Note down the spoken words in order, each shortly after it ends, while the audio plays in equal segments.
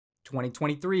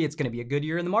2023, it's going to be a good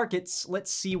year in the markets.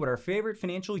 Let's see what our favorite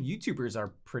financial YouTubers are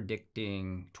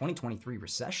predicting. 2023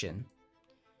 recession.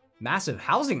 Massive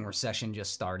housing recession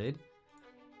just started.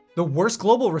 The worst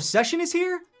global recession is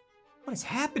here? What is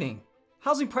happening?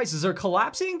 Housing prices are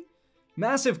collapsing?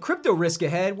 Massive crypto risk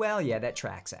ahead? Well, yeah, that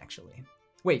tracks actually.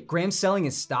 Wait, Graham's selling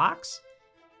his stocks?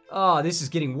 Oh, this is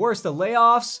getting worse. The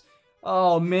layoffs?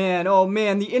 Oh man,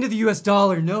 the end of the US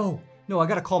dollar. No, I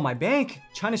gotta call my bank.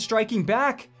 China's striking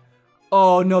back.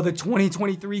 Oh no, the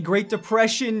 2023 Great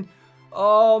Depression.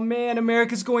 Oh man,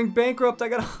 America's going bankrupt. I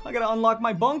gotta unlock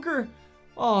my bunker.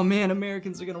 Oh man,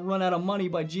 Americans are gonna run out of money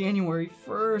by January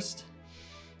 1st.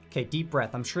 Okay, deep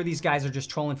breath. I'm sure these guys are just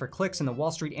trolling for clicks and the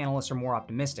Wall Street analysts are more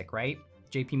optimistic, right?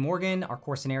 JP Morgan, our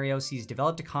core scenario sees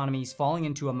developed economies falling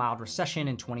into a mild recession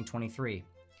in 2023.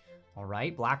 All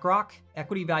right, BlackRock,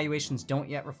 equity valuations don't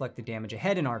yet reflect the damage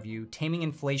ahead in our view. Taming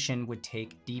inflation would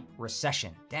take deep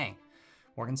recession. Dang.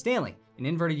 Morgan Stanley, an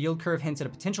inverted yield curve hints at a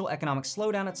potential economic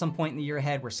slowdown at some point in the year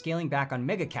ahead. We're scaling back on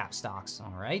mega cap stocks.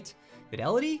 All right.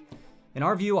 Fidelity, in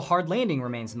our view, a hard landing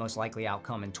remains the most likely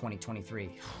outcome in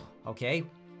 2023. Okay.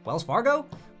 Wells Fargo,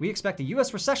 we expect a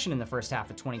US recession in the first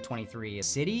half of 2023.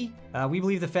 Citi, we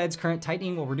believe the Fed's current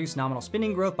tightening will reduce nominal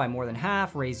spending growth by more than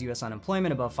half, raise US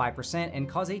unemployment above 5%, and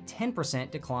cause a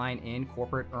 10% decline in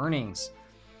corporate earnings.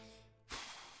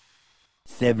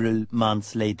 Several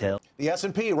months later. The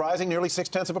S&P rising nearly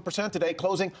 0.6% today,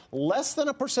 closing less than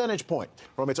a percentage point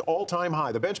from its all-time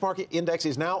high. The benchmark index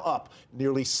is now up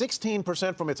nearly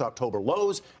 16% from its October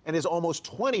lows and is almost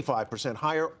 25%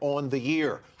 higher on the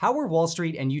year. How were Wall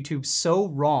Street and YouTube so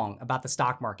wrong about the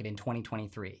stock market in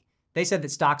 2023? They said that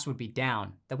stocks would be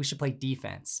down, that we should play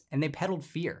defense, and they peddled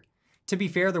fear. To be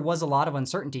fair, there was a lot of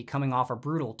uncertainty coming off a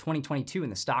brutal 2022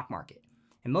 in the stock market.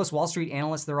 And most Wall Street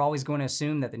analysts, they're always going to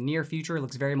assume that the near future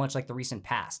looks very much like the recent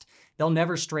past. They'll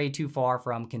never stray too far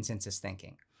from consensus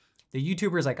thinking. The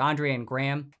YouTubers like Andre and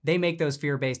Graham, they make those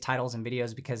fear-based titles and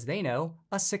videos because they know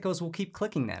us sickos will keep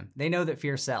clicking them. They know that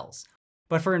fear sells.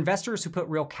 But for investors who put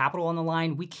real capital on the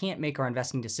line, we can't make our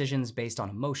investing decisions based on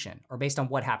emotion or based on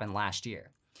what happened last year.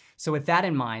 So with that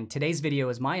in mind, today's video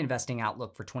is my investing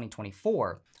outlook for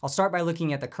 2024. I'll start by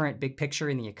looking at the current big picture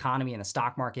in the economy and the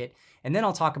stock market, and then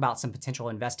I'll talk about some potential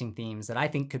investing themes that I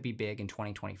think could be big in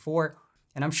 2024,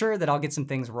 and I'm sure that I'll get some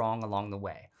things wrong along the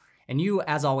way. And you,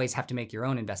 as always, have to make your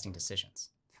own investing decisions.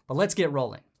 But let's get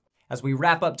rolling. As we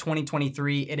wrap up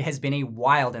 2023, it has been a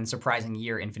wild and surprising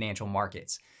year in financial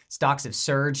markets. Stocks have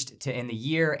surged to end the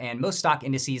year, and most stock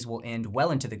indices will end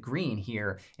well into the green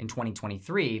here in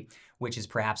 2023, which is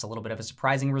perhaps a little bit of a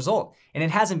surprising result. And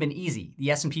it hasn't been easy.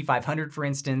 The S&P 500, for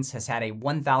instance, has had a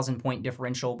 1,000-point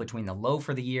differential between the low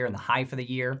for the year and the high for the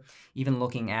year. Even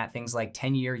looking at things like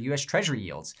 10-year US Treasury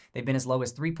yields, they've been as low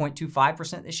as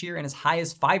 3.25% this year and as high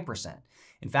as 5%.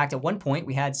 In fact, at one point,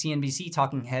 we had CNBC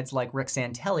talking heads like Rick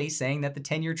Santelli saying that the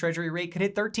 10-year Treasury rate could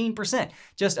hit 13%.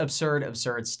 Just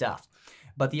absurd stuff.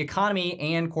 But the economy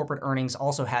and corporate earnings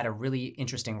also had a really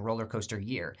interesting roller coaster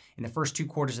year. In the first 2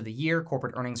 quarters of the year,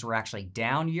 corporate earnings were actually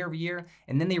down year over year,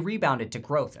 and then they rebounded to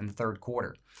growth in the third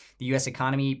quarter. The US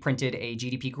economy printed a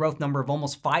GDP growth number of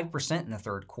almost 5% in the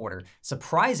third quarter,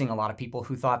 surprising a lot of people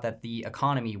who thought that the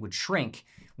economy would shrink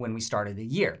when we started the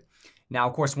year. Now,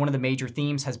 of course, one of the major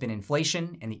themes has been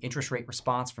inflation and the interest rate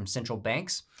response from central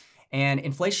banks. And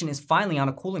inflation is finally on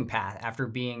a cooling path after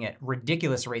being at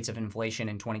ridiculous rates of inflation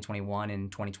in 2021 and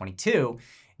 2022.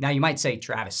 Now you might say,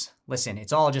 Travis, listen,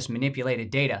 it's all just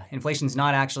manipulated data. Inflation's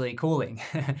not actually cooling.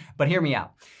 But hear me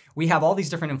out. We have all these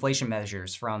different inflation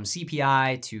measures from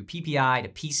CPI to PPI to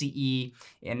PCE,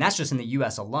 and that's just in the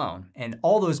US alone. And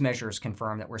all those measures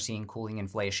confirm that we're seeing cooling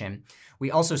inflation.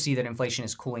 We also see that inflation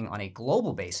is cooling on a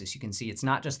global basis. You can see it's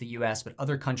not just the US, but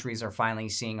other countries are finally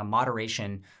seeing a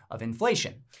moderation of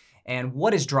inflation. And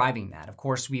what is driving that? Of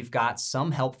course, we've got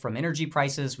some help from energy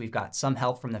prices. We've got some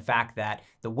help from the fact that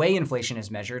the way inflation is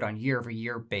measured on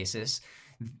year-over-year basis,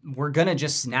 we're going to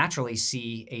just naturally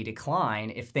see a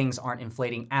decline if things aren't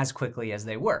inflating as quickly as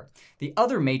they were. The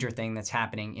other major thing that's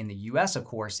happening in the US, of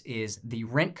course, is the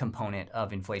rent component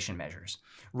of inflation measures.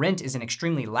 Rent is an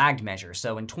extremely lagged measure.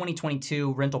 So in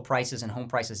 2022, rental prices and home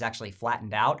prices actually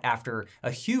flattened out after a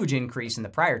huge increase in the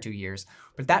prior 2 years.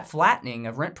 But that flattening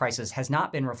of rent prices has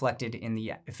not been reflected in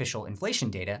the official inflation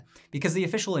data because the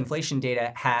official inflation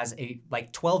data has a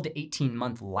 12 to 18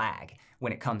 month lag.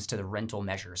 when it comes to the rental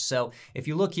measures. So if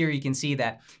you look here, you can see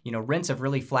that, rents have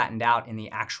really flattened out in the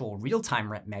actual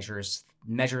real-time rent measures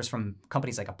from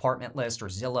companies like Apartment List or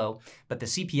Zillow, but the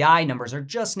CPI numbers are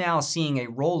just now seeing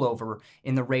a rollover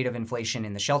in the rate of inflation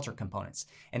in the shelter components.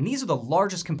 And these are the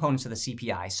largest components of the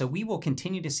CPI, so we will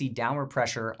continue to see downward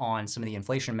pressure on some of the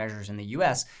inflation measures in the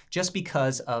US just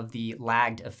because of the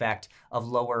lagged effect of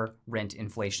lower rent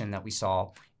inflation that we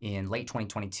saw in late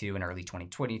 2022 and early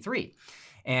 2023.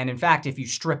 And in fact, if you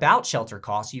strip out shelter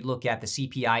costs, you look at the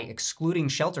CPI excluding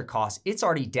shelter costs, it's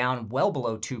already down well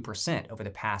below 2% over the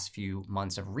past few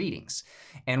months of readings.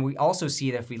 And we also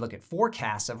see that if we look at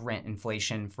forecasts of rent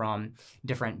inflation from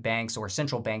different banks or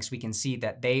central banks, we can see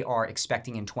that they are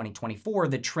expecting in 2024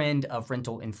 the trend of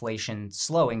rental inflation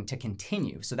slowing to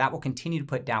continue. So that will continue to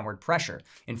put downward pressure.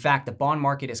 In fact, the bond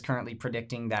market is currently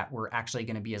predicting that we're actually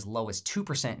going to be as low as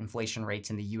 2% inflation rates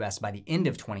in the US by the end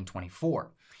of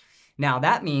 2024. Now,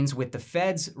 that means with the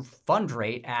Fed's fund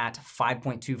rate at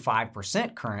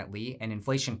 5.25% currently and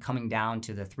inflation coming down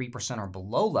to the 3% or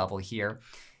below level here,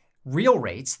 real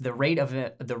rates, the rate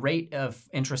of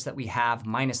interest that we have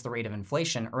minus the rate of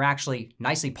inflation, are actually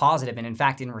nicely positive and in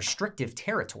fact in restrictive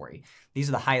territory. These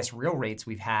are the highest real rates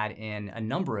we've had in a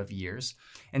number of years.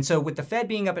 And so with the Fed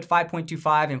being up at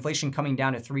 5.25, inflation coming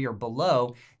down to 3 or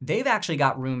below, they've actually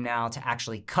got room now to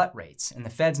actually cut rates. And the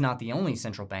Fed's not the only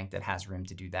central bank that has room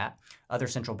to do that. Other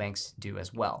central banks do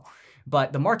as well.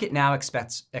 But the market now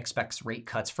expects rate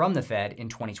cuts from the Fed in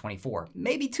 2024.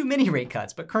 Maybe too many rate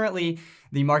cuts, but currently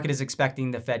the market is expecting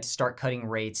the Fed to start cutting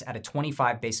rates at a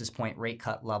 25 basis point rate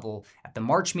cut level at the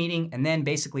March meeting, and then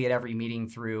basically at every meeting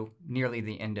through nearly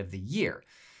the end of the year.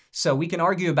 So we can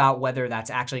argue about whether that's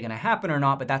actually going to happen or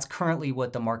not, but that's currently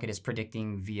what the market is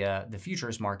predicting via the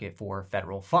futures market for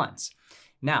federal funds.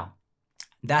 Now,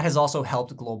 that has also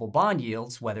helped global bond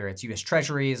yields, whether it's US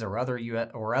Treasuries or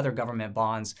other government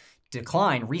bonds,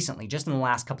 decline recently, just in the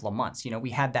last couple of months. We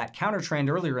had that counter trend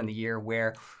earlier in the year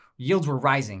where yields were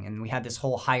rising and we had this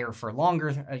whole higher for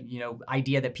longer,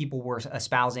 idea that people were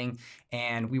espousing,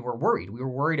 and we were worried. We were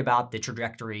worried about the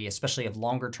trajectory, especially of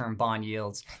longer term bond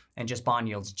yields and just bond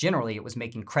yields generally. It was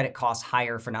making credit costs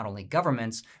higher for not only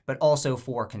governments, but also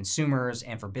for consumers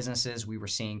and for businesses. We were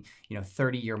seeing,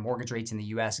 30-year mortgage rates in the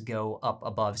US go up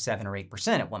above 7 or 8%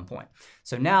 at one point.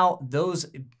 So now those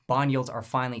bond yields are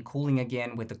finally cooling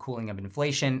again with the cooling of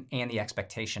inflation and the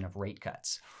expectation of rate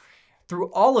cuts.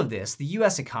 Through all of this, the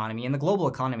US economy and the global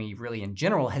economy really in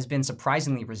general has been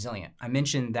surprisingly resilient. I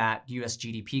mentioned that US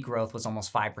GDP growth was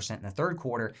almost 5% in the third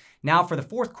quarter. Now for the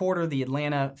fourth quarter, the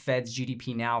Atlanta Fed's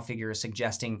GDP Now figure is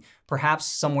suggesting perhaps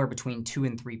somewhere between 2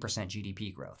 and 3%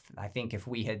 GDP growth. I think if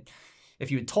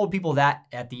you had told people that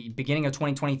at the beginning of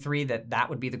 2023 that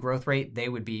would be the growth rate, they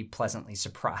would be pleasantly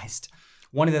surprised.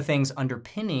 One of the things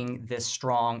underpinning this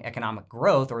strong economic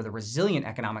growth or the resilient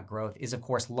economic growth is, of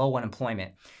course, low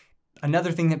unemployment.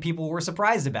 Another thing that people were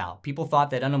surprised about. People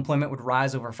thought that unemployment would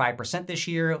rise over 5% this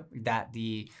year, that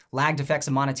the lagged effects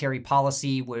of monetary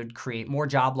policy would create more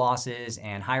job losses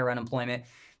and higher unemployment.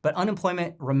 But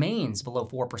unemployment remains below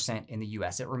 4% in the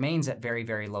US. It remains at very,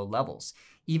 very low levels.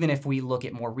 Even if we look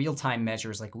at more real-time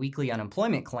measures like weekly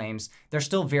unemployment claims, they're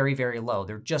still very, very low.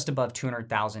 They're just above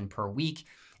 200,000 per week.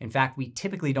 In fact, we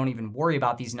typically don't even worry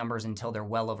about these numbers until they're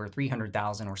well over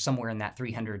 300,000 or somewhere in that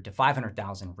 300 to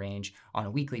 500,000 range on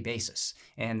a weekly basis.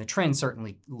 And the trend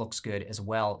certainly looks good as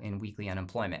well in weekly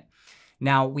unemployment.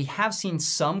 Now, we have seen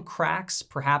some cracks,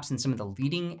 perhaps in some of the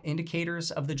leading indicators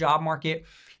of the job market.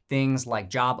 Things like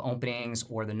job openings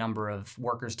or the number of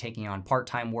workers taking on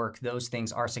part-time work, those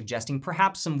things are suggesting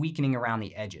perhaps some weakening around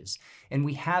the edges. And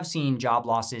we have seen job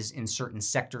losses in certain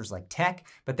sectors like tech,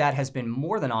 but that has been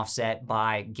more than offset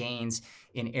by gains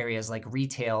in areas like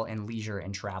retail and leisure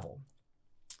and travel.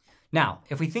 Now,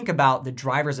 if we think about the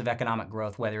drivers of economic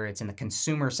growth, whether it's in the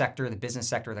consumer sector, the business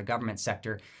sector, the government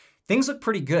sector, things look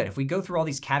pretty good. If we go through all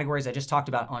these categories, I just talked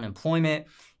about unemployment,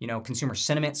 consumer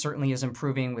sentiment certainly is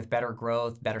improving with better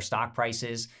growth, better stock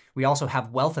prices. We also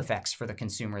have wealth effects for the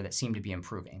consumer that seem to be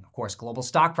improving. Of course, global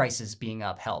stock prices being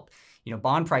up help,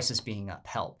 bond prices being up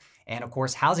help. And of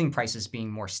course, housing prices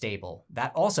being more stable,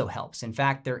 that also helps. In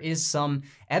fact, there is some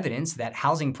evidence that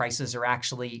housing prices are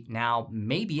actually now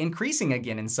maybe increasing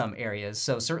again in some areas.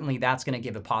 So certainly that's going to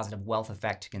give a positive wealth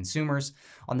effect to consumers.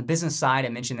 On the business side, I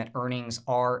mentioned that earnings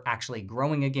are actually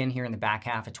growing again here in the back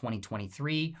half of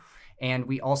 2023. And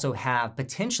we also have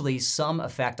potentially some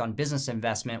effect on business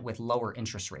investment with lower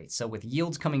interest rates. So with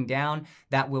yields coming down,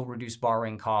 that will reduce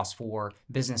borrowing costs for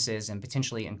businesses and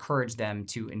potentially encourage them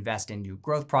to invest in new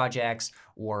growth projects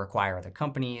or acquire other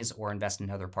companies or invest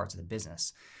in other parts of the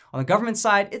business. On the government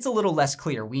side, it's a little less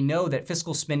clear. We know that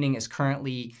fiscal spending is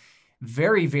currently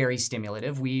very, very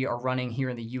stimulative. We are running here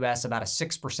in the US about a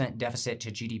 6% deficit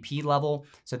to GDP level.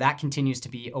 So that continues to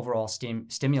be overall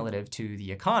stimulative to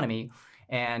the economy.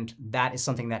 And that is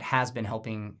something that has been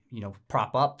helping,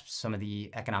 prop up some of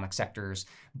the economic sectors.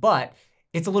 But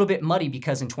it's a little bit muddy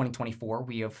because in 2024,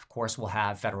 we of course will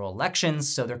have federal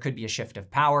elections. So there could be a shift of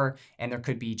power and there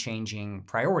could be changing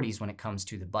priorities when it comes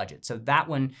to the budget. So that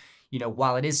one,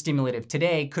 while it is stimulative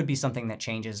today, could be something that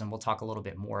changes, and we'll talk a little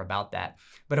bit more about that.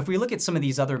 But if we look at some of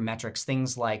these other metrics,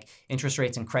 things like interest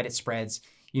rates and credit spreads,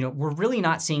 we're really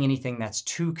not seeing anything that's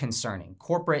too concerning.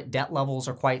 Corporate debt levels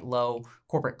are quite low.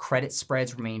 Corporate credit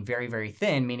spreads remain very, very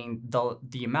thin, meaning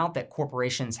the amount that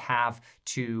corporations have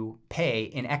to pay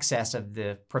in excess of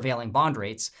the prevailing bond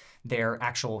rates, their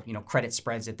actual, credit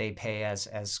spreads that they pay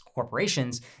as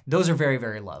corporations, those are very,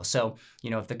 very low. So,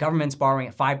 if the government's borrowing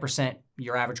at 5%,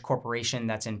 your average corporation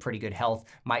that's in pretty good health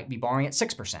might be borrowing at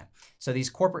 6%. So these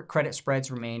corporate credit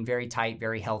spreads remain very tight,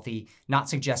 very healthy, not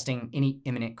suggesting any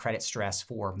imminent credit stress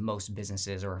for most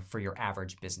businesses or for your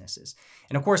average businesses.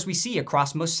 And of course, we see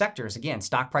across most sectors, again,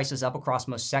 stock prices up across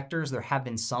most sectors. There have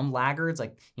been some laggards,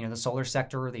 like the solar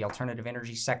sector, the alternative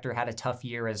energy sector had a tough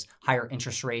year as higher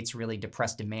interest rates really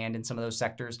depressed demand in some of those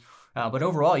sectors. But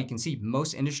overall, you can see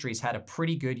most industries had a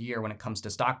pretty good year when it comes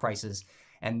to stock prices.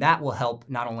 And that will help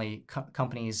not only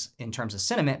companies in terms of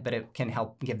sentiment, but it can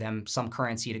help give them some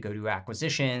currency to go do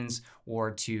acquisitions or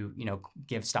to,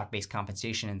 give stock-based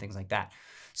compensation and things like that.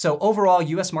 So overall,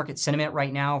 US market sentiment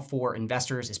right now for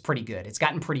investors is pretty good. It's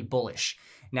gotten pretty bullish.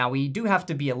 Now, we do have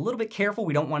to be a little bit careful.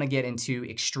 We don't want to get into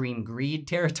extreme greed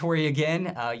territory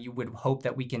again. You would hope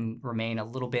that we can remain a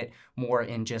little bit more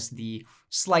in just the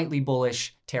slightly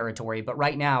bullish territory. But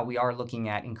right now, we are looking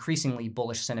at increasingly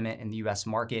bullish sentiment in the US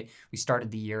market. We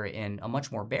started the year in a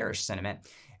much more bearish sentiment.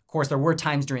 Of course, there were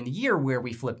times during the year where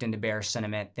we flipped into bearish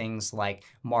sentiment, things like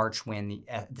March when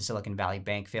the Silicon Valley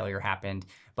Bank failure happened.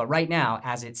 But right now,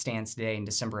 as it stands today in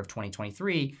December of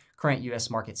 2023, current US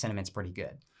market sentiment's pretty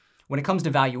good. When it comes to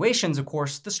valuations, of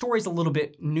course, the story's a little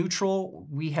bit neutral.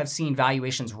 We have seen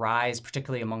valuations rise,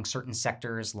 particularly among certain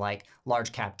sectors like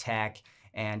large cap tech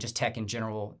and just tech in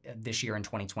general this year in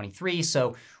 2023.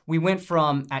 So we went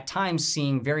from at times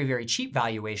seeing very, very cheap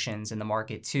valuations in the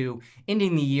market to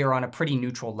ending the year on a pretty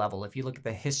neutral level. If you look at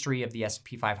the history of the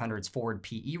S&P 500's forward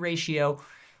PE ratio,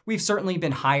 we've certainly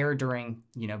been higher during,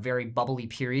 very bubbly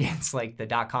periods like the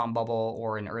dot-com bubble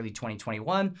or in early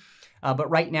 2021.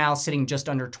 But right now, sitting just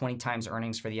under 20 times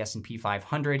earnings for the S&P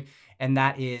 500. And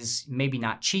that is maybe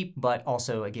not cheap, but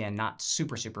also, again, not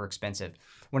super, super expensive.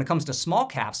 When it comes to small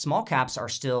caps are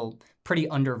still pretty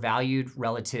undervalued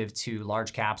relative to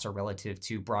large caps or relative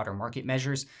to broader market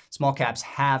measures. Small caps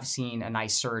have seen a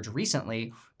nice surge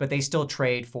recently, but they still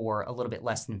trade for a little bit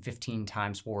less than 15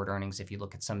 times forward earnings if you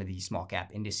look at some of these small cap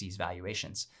indices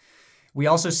valuations. We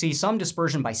also see some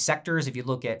dispersion by sectors. If you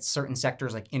look at certain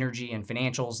sectors like energy and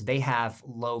financials, they have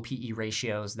low PE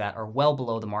ratios that are well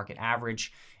below the market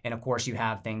average. And of course, you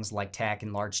have things like tech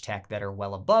and large tech that are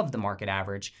well above the market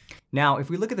average. Now, if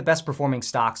we look at the best performing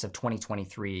stocks of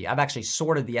 2023, I've actually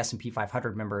sorted the S&P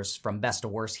 500 members from best to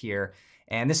worst here.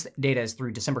 And this data is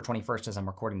through December 21st as I'm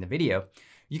recording the video.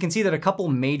 You can see that a couple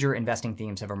major investing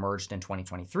themes have emerged in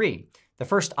 2023. The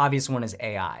first obvious one is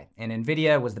AI, and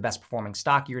NVIDIA was the best performing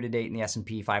stock year to date in the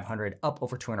S&P 500, up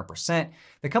over 200%.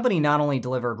 The company not only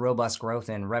delivered robust growth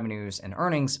in revenues and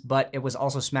earnings, but it was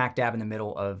also smack dab in the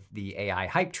middle of the AI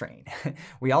hype train.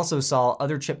 We also saw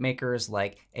other chip makers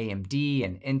like AMD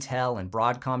and Intel and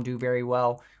Broadcom do very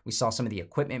well. We saw some of the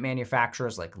equipment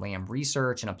manufacturers like Lam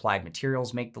Research and Applied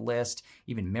Materials make the list.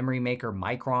 Even memory maker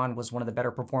Micron was one of the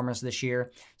better performers this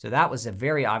year. So that was a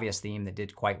very obvious theme that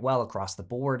did quite well across the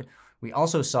board. We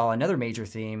also saw another major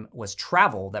theme was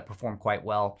travel that performed quite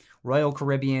well. Royal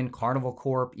Caribbean, Carnival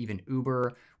Corp, even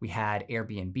Uber. We had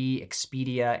Airbnb,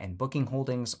 Expedia, and Booking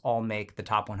Holdings all make the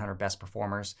top 100 best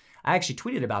performers. I actually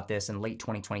tweeted about this in late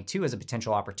 2022 as a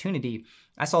potential opportunity.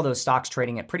 I saw those stocks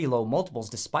trading at pretty low multiples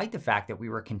despite the fact that we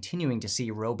were continuing to see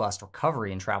robust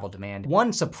recovery in travel demand.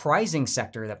 One surprising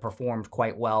sector that performed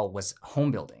quite well was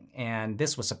home building. And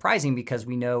this was surprising because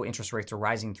we know interest rates are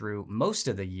rising through most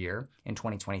of the year in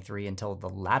 2023 until the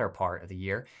latter part of the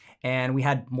year. And we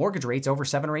had mortgage rates over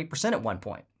 7 or 8% at one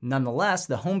point. Nonetheless,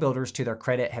 the home builders, to their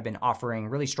credit, have been offering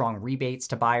really strong rebates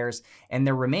to buyers, and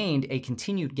there remained a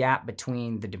continued gap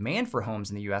between the demand for homes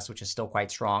in the US, which is still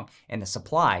quite strong, and the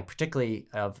supply, particularly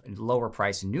of lower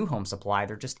price new home supply.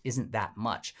 There just isn't that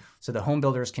much. So the home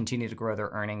builders continue to grow their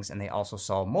earnings, and they also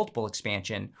saw multiple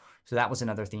expansion. So that was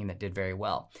another theme that did very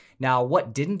well. Now,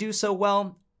 what didn't do so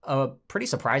well, a pretty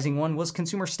surprising one, was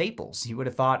consumer staples. You would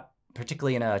have thought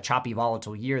particularly in a choppy,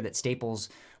 volatile year, that staples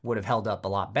would have held up a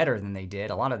lot better than they did.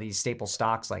 A lot of these staple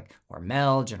stocks like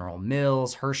Hormel, General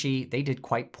Mills, Hershey, they did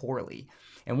quite poorly.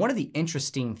 And one of the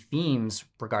interesting themes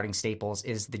regarding staples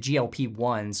is the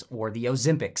GLP-1s, or the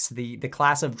Ozempics, the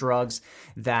class of drugs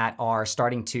that are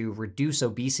starting to reduce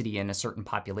obesity in a certain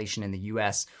population in the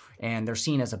US. And they're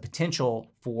seen as a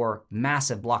potential for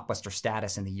massive blockbuster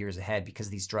status in the years ahead because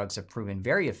these drugs have proven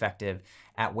very effective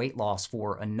at weight loss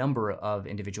for a number of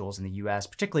individuals in the US,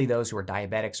 particularly those who are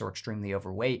diabetics or extremely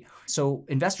overweight. So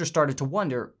investors started to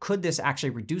wonder, could this actually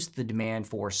reduce the demand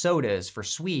for sodas, for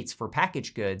sweets, for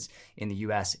packaged goods in the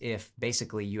US if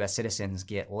basically US citizens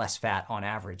get less fat on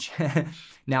average?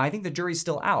 Now, I think the jury's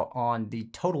still out on the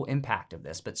total impact of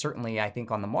this, but certainly I think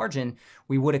on the margin,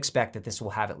 we would expect that this will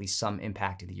have at least some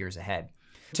impact in the years ahead.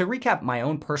 To recap my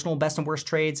own personal best and worst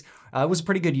trades, it was a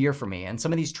pretty good year for me. And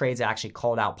some of these trades I actually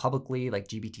called out publicly, like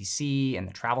GBTC and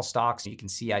the travel stocks. You can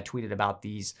see I tweeted about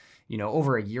these,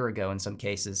 over a year ago in some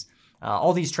cases.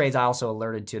 All these trades I also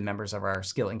alerted to members of our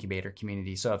Skill Incubator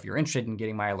community. So if you're interested in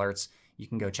getting my alerts, you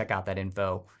can go check out that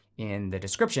info in the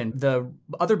description. The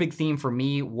other big theme for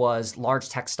me was large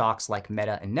tech stocks like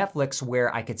Meta and Netflix,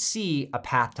 where I could see a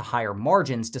path to higher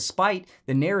margins despite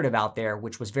the narrative out there,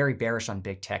 which was very bearish on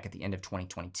big tech at the end of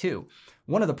 2022.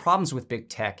 One of the problems with big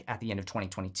tech at the end of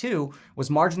 2022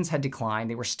 was margins had declined.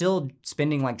 They were still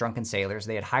spending like drunken sailors.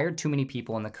 They had hired too many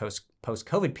people in the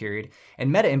post-COVID period.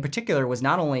 And Meta in particular was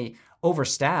not only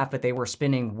overstaffed, but they were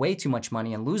spending way too much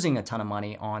money and losing a ton of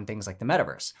money on things like the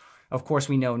metaverse. Of course,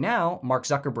 we know now Mark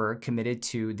Zuckerberg committed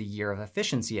to the year of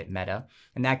efficiency at Meta,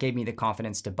 and that gave me the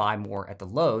confidence to buy more at the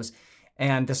lows.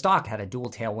 And the stock had a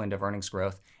dual tailwind of earnings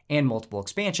growth and multiple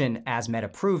expansion as Meta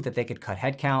proved that they could cut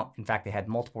headcount. In fact, they had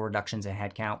multiple reductions in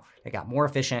headcount. They got more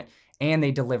efficient and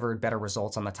they delivered better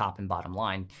results on the top and bottom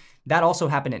line. That also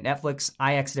happened at Netflix.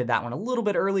 I exited that one a little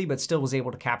bit early, but still was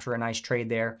able to capture a nice trade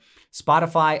there.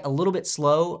 Spotify, a little bit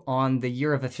slow on the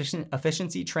year of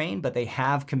efficiency train, but they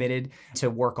have committed to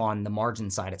work on the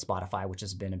margin side at Spotify, which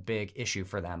has been a big issue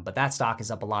for them. But that stock is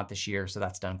up a lot this year, so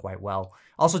that's done quite well.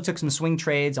 Also took some swing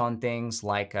trades on things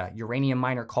like uranium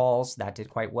miner calls. That did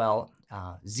quite well.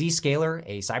 Zscaler,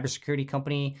 a cybersecurity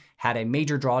company, had a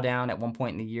major drawdown at one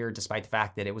point in the year, despite the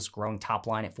fact that it was growing top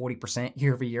line at 40%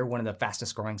 year over year, one of the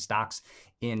fastest growing stocks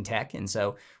in tech. And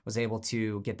so was able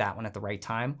to get that one at the right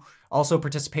time. Also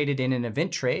participated in an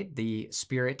event trade, the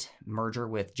Spirit merger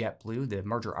with JetBlue, the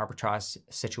merger arbitrage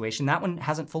situation. That one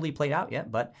hasn't fully played out yet,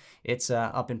 but it's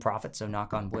up in profit. So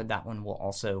knock on wood, that one will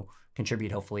also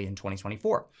contribute hopefully in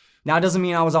 2024. Now, it doesn't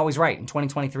mean I was always right. In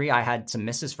 2023, I had some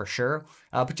misses for sure,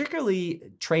 particularly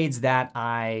trades that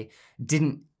I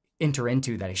didn't enter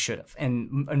into that I should have.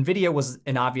 And NVIDIA was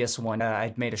an obvious one.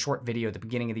 I'd made a short video at the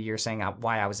beginning of the year saying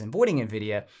why I was avoiding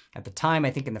NVIDIA. At the time,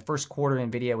 I think in the first quarter,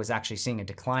 NVIDIA was actually seeing a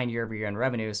decline year over year in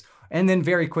revenues. And then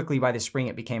very quickly by the spring,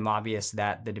 it became obvious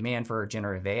that the demand for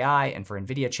generative AI and for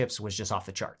NVIDIA chips was just off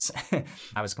the charts.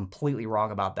 I was completely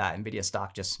wrong about that. NVIDIA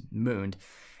stock just mooned.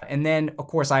 And then, of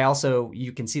course,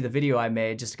 you can see the video I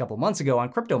made just a couple of months ago on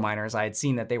crypto miners. I had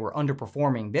seen that they were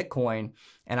underperforming Bitcoin.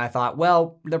 And I thought,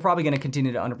 well, they're probably going to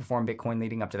continue to underperform Bitcoin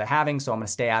leading up to the halving. So I'm going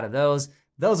to stay out of those.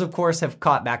 Those, of course, have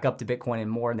caught back up to Bitcoin and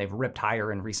more, and they've ripped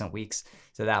higher in recent weeks.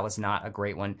 So that was not a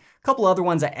great one. A couple other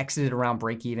ones I exited around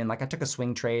break even. Like I took a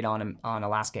swing trade on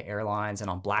Alaska Airlines and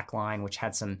on Blackline, which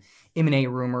had some M&A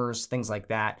rumors, things like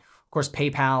that. Of course,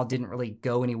 PayPal didn't really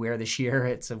go anywhere this year.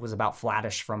 It was about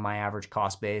flattish from my average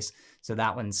cost base. So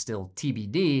that one's still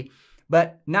TBD.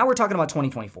 But now we're talking about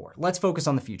 2024. Let's focus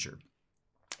on the future.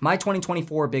 My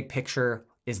 2024 big picture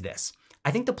is this.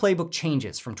 I think the playbook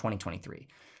changes from 2023.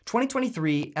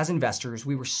 2023, as investors,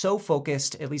 we were so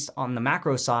focused, at least on the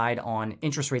macro side, on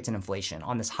interest rates and inflation,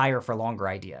 on this higher for longer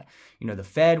idea. The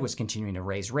Fed was continuing to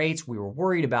raise rates. We were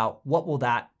worried about what will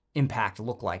that impact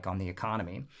look like on the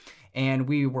economy. And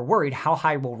we were worried how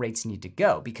high will rates need to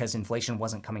go because inflation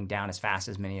wasn't coming down as fast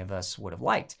as many of us would have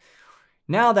liked.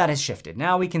 Now that has shifted.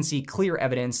 Now we can see clear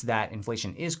evidence that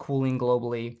inflation is cooling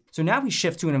globally. So now we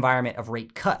shift to an environment of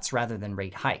rate cuts rather than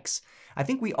rate hikes. I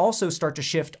think we also start to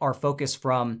shift our focus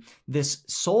from this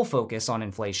sole focus on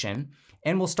inflation,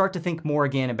 and we'll start to think more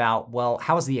again about, well,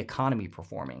 how is the economy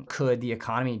performing? Could the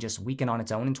economy just weaken on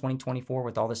its own in 2024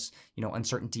 with all this,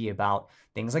 uncertainty about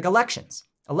things like elections?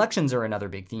 Elections are another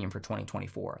big theme for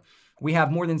 2024. We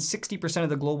have more than 60% of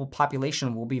the global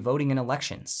population will be voting in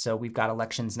elections. So we've got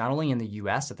elections not only in the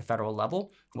US at the federal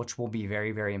level, which will be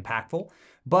very, very impactful,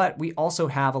 but we also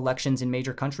have elections in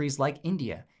major countries like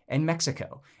India and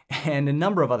Mexico and a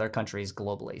number of other countries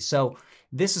globally. So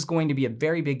this is going to be a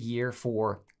very big year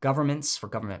for governments, for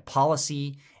government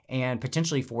policy, and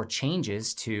potentially for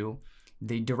changes to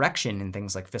the direction in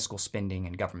things like fiscal spending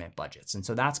and government budgets. And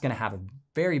so that's going to have a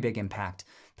very big impact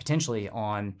potentially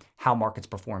on how markets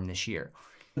perform this year.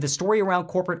 The story around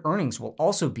corporate earnings will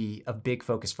also be a big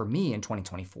focus for me in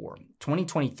 2024.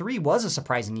 2023 was a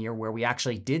surprising year where we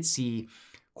actually did see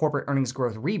corporate earnings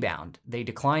growth rebound. They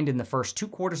declined in the first 2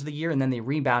 quarters of the year, and then they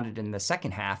rebounded in the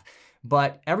second half.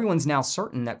 But everyone's now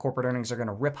certain that corporate earnings are going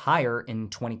to rip higher in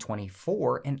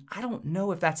 2024. And I don't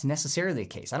know if that's necessarily the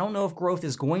case. I don't know if growth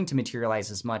is going to materialize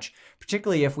as much,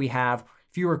 particularly if we have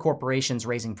fewer corporations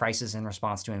raising prices in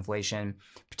response to inflation,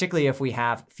 particularly if we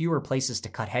have fewer places to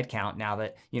cut headcount now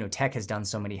that, tech has done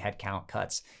so many headcount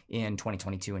cuts in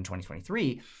 2022 and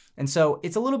 2023. And so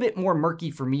it's a little bit more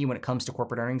murky for me when it comes to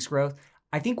corporate earnings growth.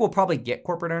 I think we'll probably get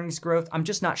corporate earnings growth. I'm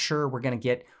just not sure we're going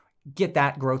to get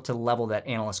that growth to the level that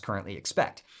analysts currently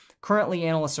expect. Currently,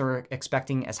 analysts are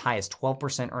expecting as high as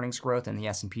 12% earnings growth in the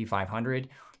S&P 500.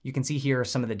 You can see here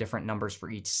some of the different numbers for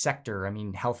each sector. I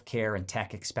mean, healthcare and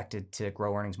tech expected to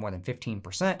grow earnings more than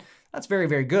 15%. That's very,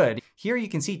 very good. Here you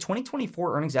can see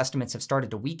 2024 earnings estimates have started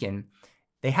to weaken.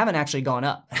 They haven't actually gone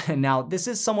up. Now, this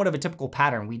is somewhat of a typical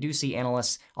pattern. We do see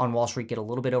analysts on Wall Street get a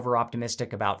little bit over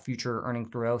optimistic about future earnings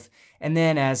growth. And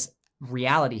then as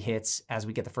reality hits, as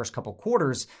we get the first couple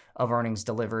quarters of earnings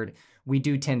delivered, we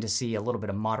do tend to see a little bit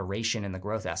of moderation in the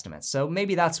growth estimates. So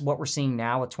maybe that's what we're seeing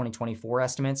now with 2024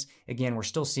 estimates. Again, we're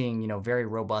still seeing, very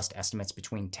robust estimates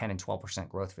between 10 and 12%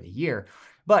 growth for the year.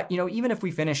 But, even if we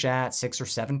finish at 6 or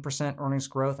 7% earnings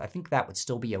growth, I think that would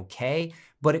still be okay,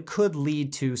 but it could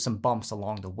lead to some bumps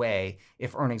along the way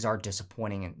if earnings are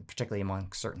disappointing, and particularly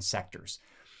among certain sectors.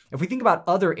 If we think about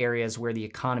other areas where the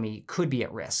economy could be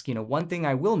at risk, one thing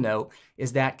I will note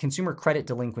is that consumer credit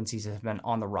delinquencies have been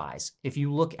on the rise. If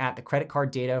you look at the credit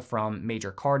card data from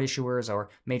major card issuers or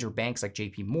major banks like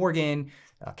JP Morgan,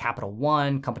 Capital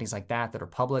One, companies like that are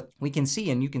public, we can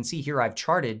see, and you can see here I've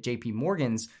charted JP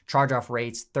Morgan's charge-off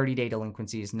rates, 30-day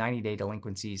delinquencies, 90-day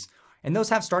delinquencies, and those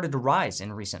have started to rise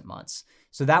in recent months.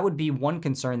 So that would be one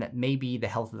concern, that maybe the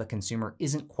health of the consumer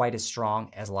isn't quite as strong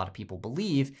as a lot of people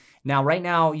believe. Now, right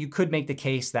now, you could make the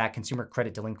case that consumer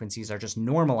credit delinquencies are just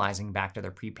normalizing back to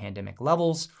their pre-pandemic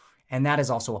levels, and that is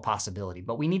also a possibility.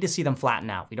 But we need to see them flatten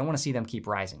out. We don't want to see them keep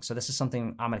rising. So this is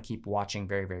something I'm going to keep watching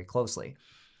very, very closely.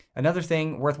 Another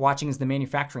thing worth watching is the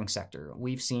manufacturing sector.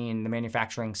 We've seen the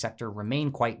manufacturing sector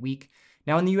remain quite weak.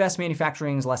 Now, in the US,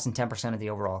 manufacturing is less than 10% of the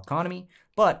overall economy,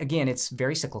 but again, it's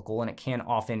very cyclical and it can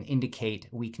often indicate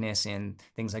weakness in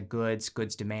things like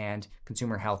goods demand,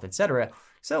 consumer health, etc.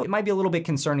 So it might be a little bit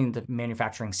concerning that the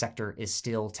manufacturing sector is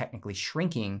still technically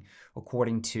shrinking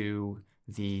according to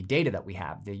the data that we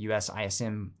have. The US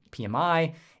ISM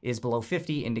PMI is below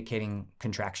 50, indicating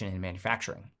contraction in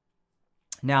manufacturing.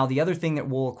 Now, the other thing that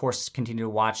we'll, of course, continue to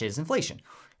watch is inflation.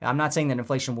 I'm not saying that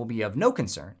inflation will be of no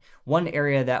concern. One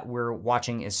area that we're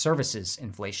watching is services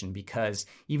inflation, because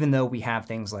even though we have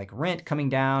things like rent coming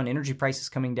down, energy prices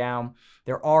coming down,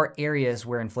 there are areas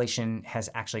where inflation has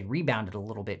actually rebounded a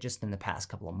little bit just in the past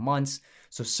couple of months.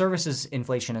 So services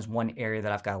inflation is one area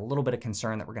that I've got a little bit of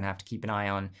concern that we're going to have to keep an eye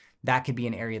on. That could be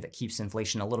an area that keeps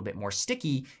inflation a little bit more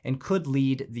sticky and could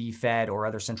lead the Fed or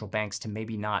other central banks to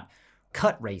maybe not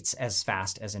cut rates as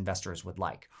fast as investors would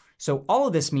like. So all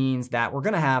of this means that we're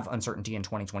going to have uncertainty in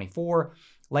 2024.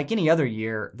 Like any other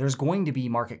year, there's going to be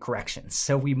market corrections.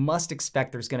 So we must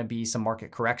expect there's going to be some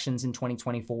market corrections in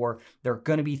 2024. There are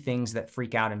going to be things that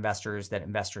freak out investors, that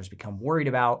investors become worried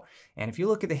about. And if you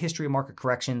look at the history of market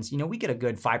corrections, we get a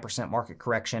good 5% market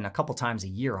correction a couple times a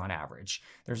year on average.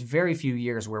 There's very few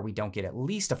years where we don't get at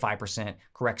least a 5%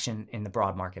 correction in the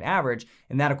broad market average.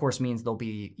 And that, of course, means there'll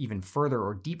be even further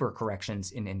or deeper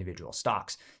corrections in individual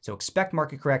stocks. So expect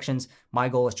market corrections. My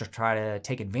goal is to try to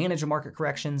take advantage of market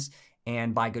corrections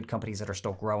and buy good companies that are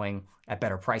still growing at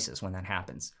better prices when that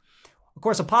happens. Of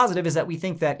course, a positive is that we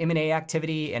think that M&A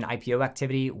activity and IPO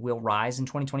activity will rise in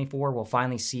 2024. We'll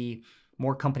finally see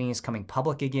more companies coming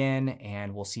public again,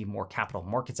 and we'll see more capital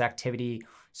markets activity.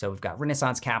 So we've got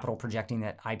Renaissance Capital projecting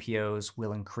that IPOs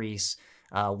will increase.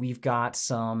 We've got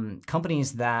some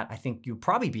companies that I think you'd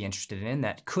probably be interested in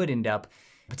that could end up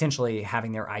potentially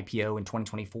having their IPO in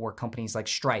 2024, companies like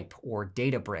Stripe or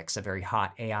Databricks, a very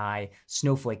hot AI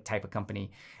snowflake type of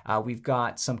company. We've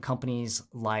got some companies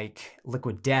like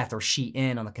Liquid Death or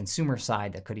Shein on the consumer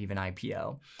side that could even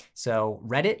IPO. So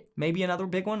Reddit may be another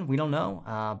big one. We don't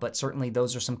know, but certainly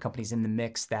those are some companies in the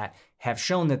mix that have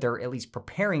shown that they're at least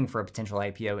preparing for a potential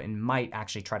IPO and might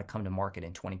actually try to come to market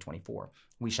in 2024.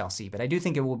 We shall see. But I do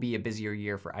think it will be a busier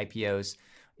year for IPOs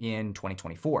in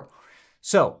 2024.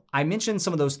 So I mentioned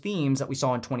some of those themes that we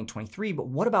saw in 2023, but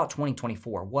what about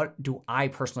 2024? What do I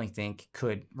personally think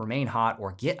could remain hot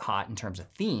or get hot in terms of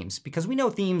themes? Because we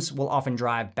know themes will often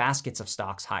drive baskets of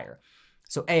stocks higher.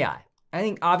 So AI, I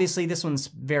think obviously this one's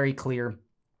very clear.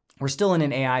 We're still in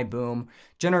an AI boom.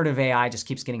 Generative AI just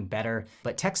keeps getting better,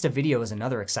 but text to video is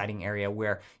another exciting area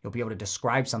where you'll be able to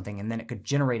describe something and then it could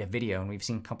generate a video. And we've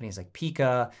seen companies like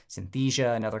Pika,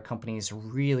 Synthesia, and other companies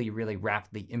really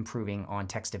rapidly improving on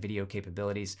text to video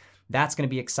capabilities. That's going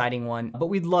to be an exciting one, but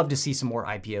we'd love to see some more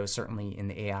IPOs, certainly in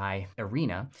the AI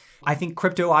arena. I think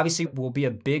crypto obviously will be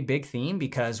a big theme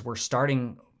because we're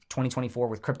starting 2024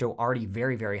 with crypto already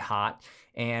very hot.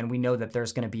 And we know that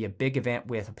there's going to be a big event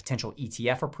with potential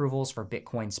ETF approvals for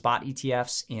Bitcoin spot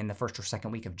ETFs in the first or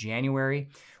second week of January.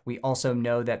 We also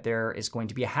know that there is going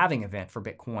to be a halving event for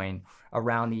Bitcoin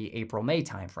around the April-May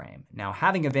timeframe. Now,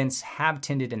 halving events have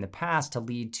tended in the past to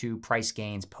lead to price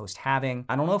gains post-halving.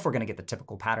 I don't know if we're going to get the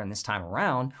typical pattern this time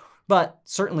around, but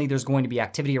certainly there's going to be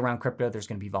activity around crypto. There's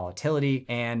going to be volatility,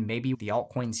 and maybe the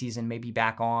altcoin season may be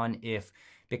back on if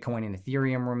Bitcoin and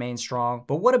Ethereum remain strong.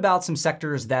 But what about some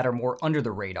sectors that are more under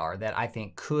the radar that I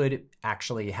think could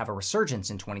actually have a resurgence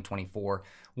in 2024?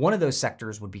 One of those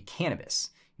sectors would be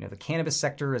cannabis. You know, the cannabis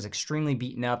sector is extremely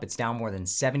beaten up. It's down more than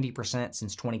 70%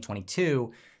 since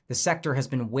 2022. The sector has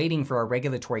been waiting for a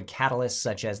regulatory catalyst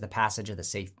such as the passage of the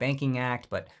Safe Banking Act,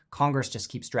 but Congress just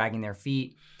keeps dragging their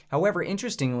feet. However,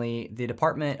 interestingly, the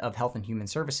Department of Health and Human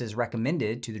Services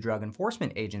recommended to the Drug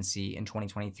Enforcement Agency in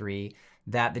 2023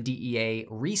 that the DEA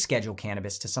reschedule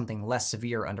cannabis to something less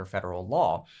severe under federal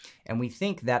law. And we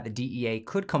think that the DEA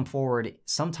could come forward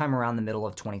sometime around the middle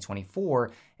of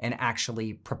 2024 and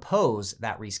actually propose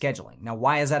that rescheduling. Now,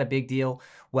 why is that a big deal?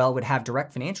 Well, it would have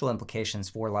direct financial implications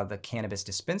for a lot of the cannabis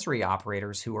dispensary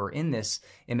operators who are in this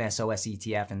MSOS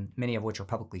ETF, and many of which are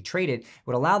publicly traded. It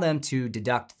would allow them to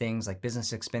deduct things like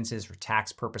business expenses for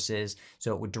tax purposes.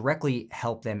 So it would directly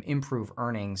help them improve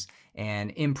earnings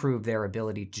and improve their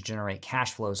ability to generate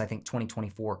cash flows. I think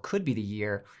 2024 could be the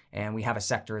year, and we have a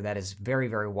sector that is very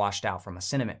washed out from a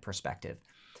sentiment perspective.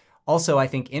 Also, I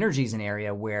think energy is an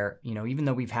area where, even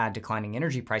though we've had declining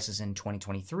energy prices in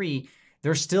 2023,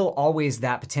 there's still always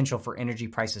that potential for energy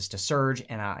prices to surge.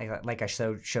 And like I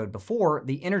showed before,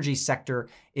 the energy sector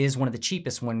is one of the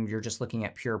cheapest when you're just looking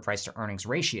at pure price to earnings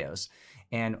ratios.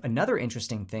 And another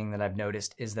interesting thing that I've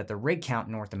noticed is that the rig count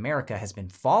in North America has been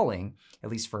falling, at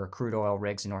least for crude oil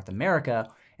rigs in North America.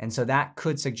 And so that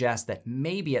could suggest that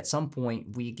maybe at some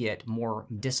point we get more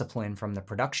discipline from the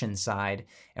production side.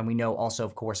 And we know also,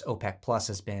 of course, OPEC Plus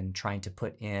has been trying to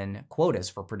put in quotas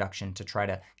for production to try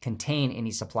to contain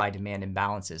any supply-demand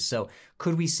imbalances. So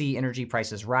could we see energy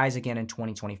prices rise again in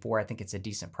 2024? I think it's a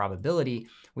decent probability.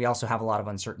 We also have a lot of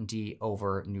uncertainty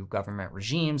over new government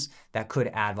regimes that could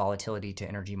add volatility to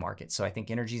energy markets. So I think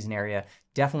energy is an area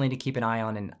definitely to keep an eye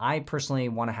on. And I personally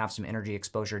want to have some energy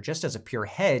exposure just as a pure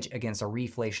hedge against a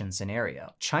reflation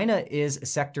scenario. China is a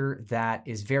sector that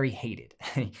is very hated.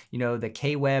 The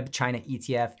K-Web China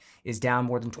ETF is down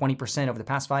more than 20% over the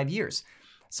past 5 years.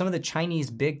 Some of the Chinese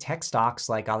big tech stocks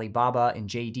like Alibaba and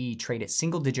JD trade at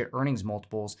single-digit earnings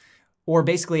multiples, or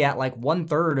basically at like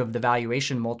 1/3 of the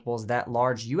valuation multiples that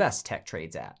large US tech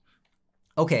trades at.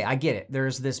 Okay, I get it.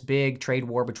 There's this big trade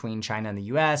war between China and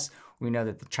the US. We know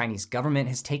that the Chinese government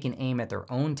has taken aim at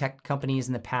their own tech companies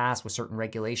in the past with certain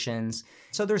regulations.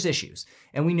 So there's issues.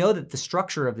 And we know that the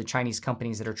structure of the Chinese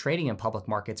companies that are trading in public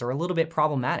markets are a little bit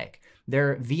problematic.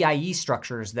 They're VIE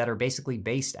structures that are basically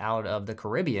based out of the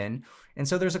Caribbean. And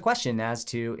so there's a question as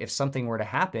to if something were to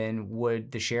happen,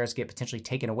 would the shares get potentially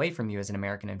taken away from you as an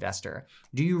American investor?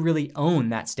 Do you really own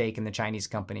that stake in the Chinese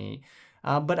company?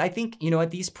 But I think,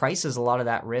 at these prices, a lot of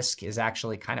that risk is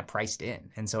actually kind of priced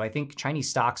in. And so I think Chinese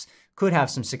stocks could have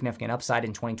some significant upside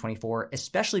in 2024,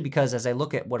 especially because as I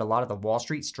look at what a lot of the Wall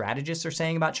Street strategists are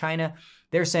saying about China,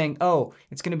 they're saying, oh,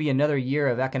 it's going to be another year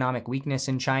of economic weakness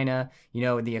in China.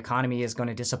 The economy is going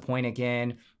to disappoint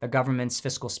again. The government's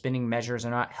fiscal spending measures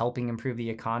are not helping improve the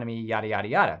economy, yada, yada,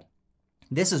 yada.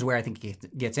 This is where I think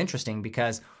it gets interesting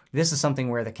because this is something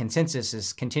where the consensus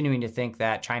is continuing to think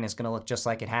that China is going to look just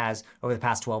like it has over the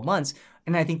past 12 months.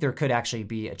 And I think there could actually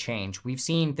be a change. We've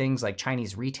seen things like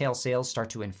Chinese retail sales start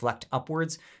to inflect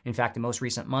upwards. In fact, the most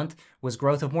recent month was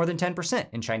growth of more than 10%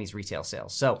 in Chinese retail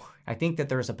sales. So I think that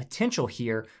there's a potential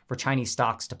here for Chinese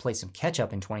stocks to play some catch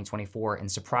up in 2024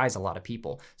 and surprise a lot of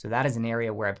people. So that is an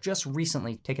area where I've just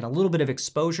recently taken a little bit of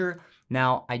exposure.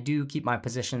 Now, I do keep my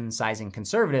position sizing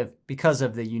conservative because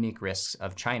of the unique risks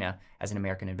of China as an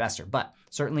American investor, but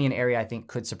certainly an area I think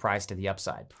could surprise to the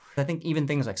upside. I think even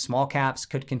things like small caps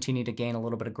could continue to gain a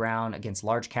little bit of ground against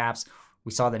large caps.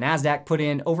 We saw the NASDAQ put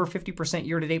in over 50%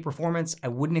 year-to-date performance. I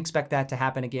wouldn't expect that to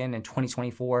happen again in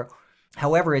 2024.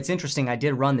 However, it's interesting. I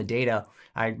did run the data.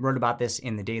 I wrote about this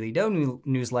in the Daily Doe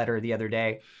newsletter the other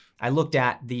day. I looked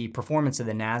at the performance of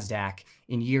the NASDAQ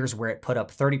in years where it put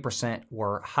up 30%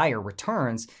 or higher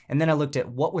returns. And then I looked at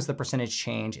what was the percentage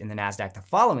change in the NASDAQ the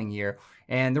following year.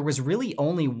 And there was really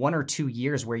only 1 or 2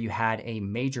 years where you had a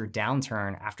major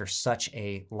downturn after such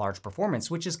a large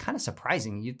performance, which is kind of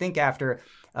surprising. You'd think after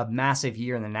a massive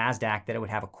year in the NASDAQ that it would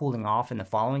have a cooling off in the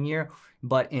following year.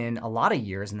 But in a lot of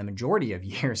years, in the majority of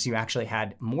years, you actually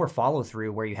had more follow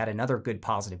through where you had another good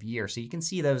positive year. So you can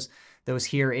see those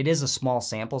here. It is a small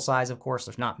sample size, of course.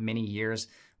 There's not many years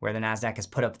where the NASDAQ has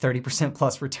put up 30%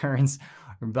 plus returns,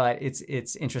 but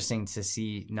it's interesting to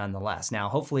see nonetheless. Now,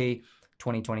 hopefully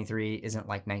 2023 isn't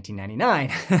like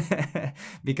 1999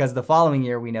 because the following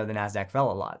year we know the NASDAQ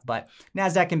fell a lot. But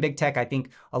NASDAQ and big tech, I think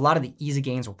a lot of the easy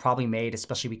gains were probably made,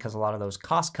 especially because a lot of those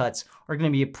cost cuts are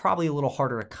going to be probably a little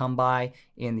harder to come by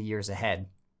in the years ahead.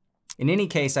 In any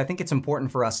case, I think it's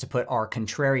important for us to put our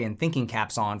contrarian thinking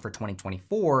caps on for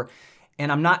 2024.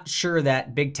 And I'm not sure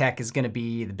that big tech is going to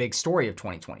be the big story of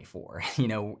 2024. You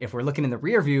know, if we're looking in the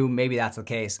rear view, maybe that's the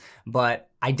case, but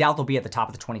I doubt they'll be at the top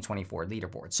of the 2024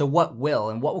 leaderboard. So what will,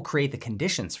 and what will create the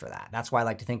conditions for that? That's why I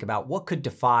like to think about what could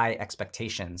defy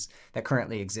expectations that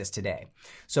currently exist today.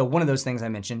 So one of those things I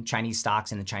mentioned, Chinese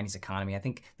stocks and the Chinese economy, I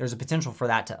think there's a potential for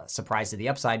that to surprise to the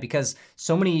upside because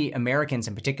so many Americans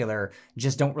in particular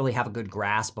just don't really have a good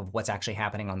grasp of what's actually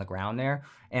happening on the ground there.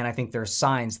 And I think there's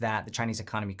signs that the Chinese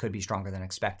economy could be stronger than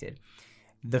expected.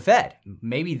 The Fed,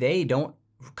 maybe they don't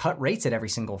cut rates at every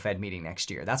single Fed meeting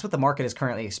next year. That's what the market is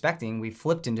currently expecting. We've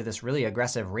flipped into this really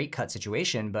aggressive rate cut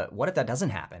situation, but what if that doesn't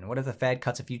happen? What if the Fed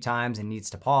cuts a few times and needs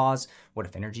to pause? What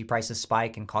if energy prices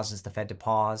spike and causes the Fed to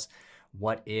pause?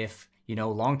 What if,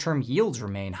 long-term yields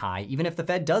remain high, even if the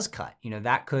Fed does cut?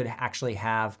 That could actually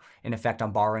have an effect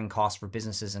on borrowing costs for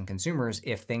businesses and consumers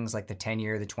if things like the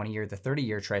 10-year, the 20-year, the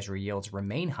 30-year Treasury yields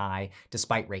remain high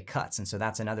despite rate cuts. And so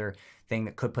that's another thing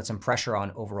that could put some pressure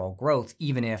on overall growth,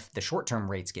 even if the short-term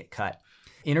rates get cut.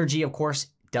 Energy, of course,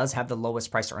 does have the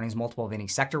lowest price to earnings multiple of any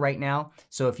sector right now.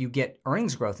 So if you get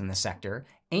earnings growth in the sector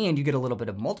and you get a little bit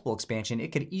of multiple expansion,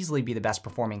 it could easily be the best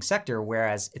performing sector,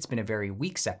 whereas it's been a very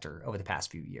weak sector over the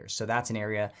past few years. So that's an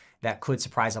area that could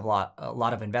surprise a lot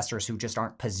of investors who just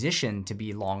aren't positioned to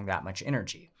be long that much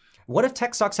energy. What if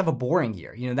tech stocks have a boring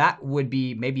year? That would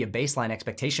be maybe a baseline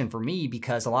expectation for me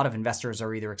because a lot of investors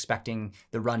are either expecting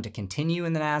the run to continue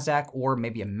in the NASDAQ or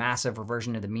maybe a massive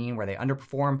reversion to the mean where they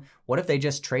underperform. What if they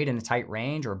just trade in a tight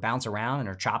range or bounce around and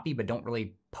are choppy but don't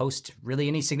really post really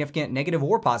any significant negative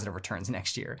or positive returns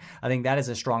next year? I think that is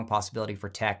a strong possibility for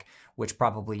tech, which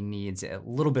probably needs a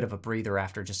little bit of a breather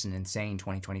after just an insane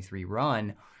 2023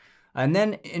 run. And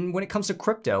then when it comes to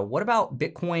crypto, what about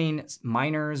Bitcoin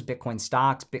miners, Bitcoin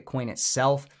stocks, Bitcoin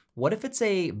itself? What if it's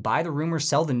a buy the rumor,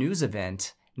 sell the news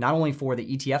event, not only for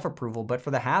the ETF approval, but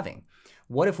for the halving?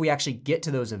 What if we actually get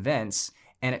to those events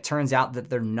and it turns out that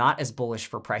they're not as bullish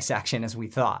for price action as we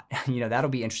thought? That'll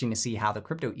be interesting to see how the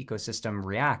crypto ecosystem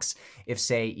reacts if,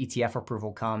 say, ETF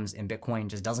approval comes and Bitcoin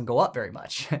just doesn't go up very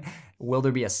much. Will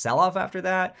there be a sell-off after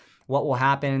that? What will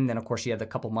happen? Then, of course, you have the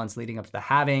couple months leading up to the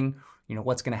halving.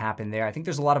 What's going to happen there? I think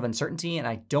there's a lot of uncertainty, and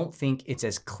I don't think it's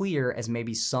as clear as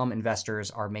maybe some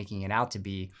investors are making it out to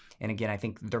be. And again, I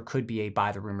think there could be a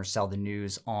buy the rumor, sell the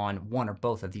news on one or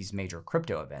both of these major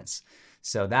crypto events.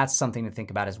 So that's something to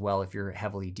think about as well if you're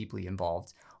heavily, deeply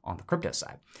involved on the crypto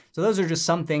side. So those are just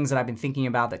some things that I've been thinking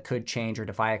about that could change or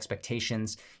defy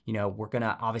expectations. We're going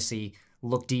to obviously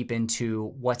look deep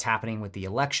into what's happening with the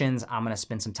elections. I'm going to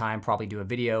spend some time, probably do a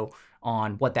video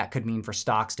on what that could mean for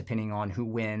stocks depending on who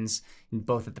wins,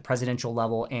 both at the presidential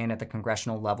level and at the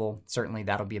congressional level. Certainly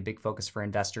that'll be a big focus for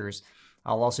investors.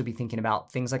 I'll also be thinking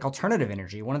about things like alternative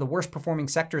energy, one of the worst performing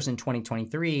sectors in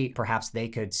 2023. Perhaps they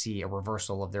could see a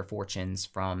reversal of their fortunes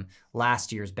from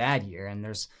last year's bad year. And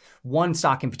there's one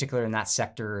stock in particular in that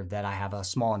sector that I have a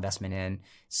small investment in.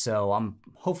 So I'm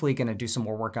hopefully going to do some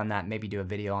more work on that, maybe do a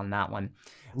video on that one.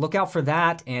 Look out for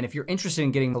that. And if you're interested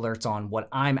in getting alerts on what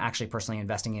I'm actually personally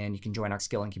investing in, you can join our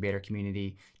Skill Incubator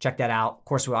community. Check that out. Of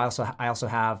course, I also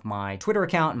have my Twitter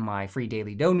account and my free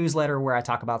Daily Doe newsletter where I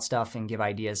talk about stuff and give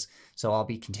ideas. So I'll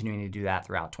be continuing to do that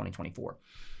throughout 2024.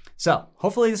 So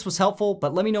hopefully this was helpful,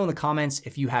 but let me know in the comments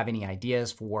if you have any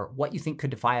ideas for what you think could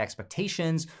defy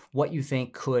expectations, what you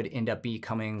think could end up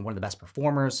becoming one of the best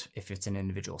performers, if it's an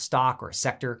individual stock or a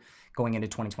sector going into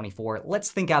 2024. Let's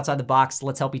think outside the box.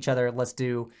 Let's help each other. Let's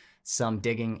do some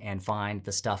digging and find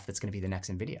the stuff that's going to be the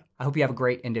next NVIDIA. I hope you have a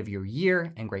great end of your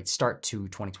year and great start to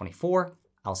 2024.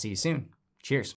 I'll see you soon. Cheers.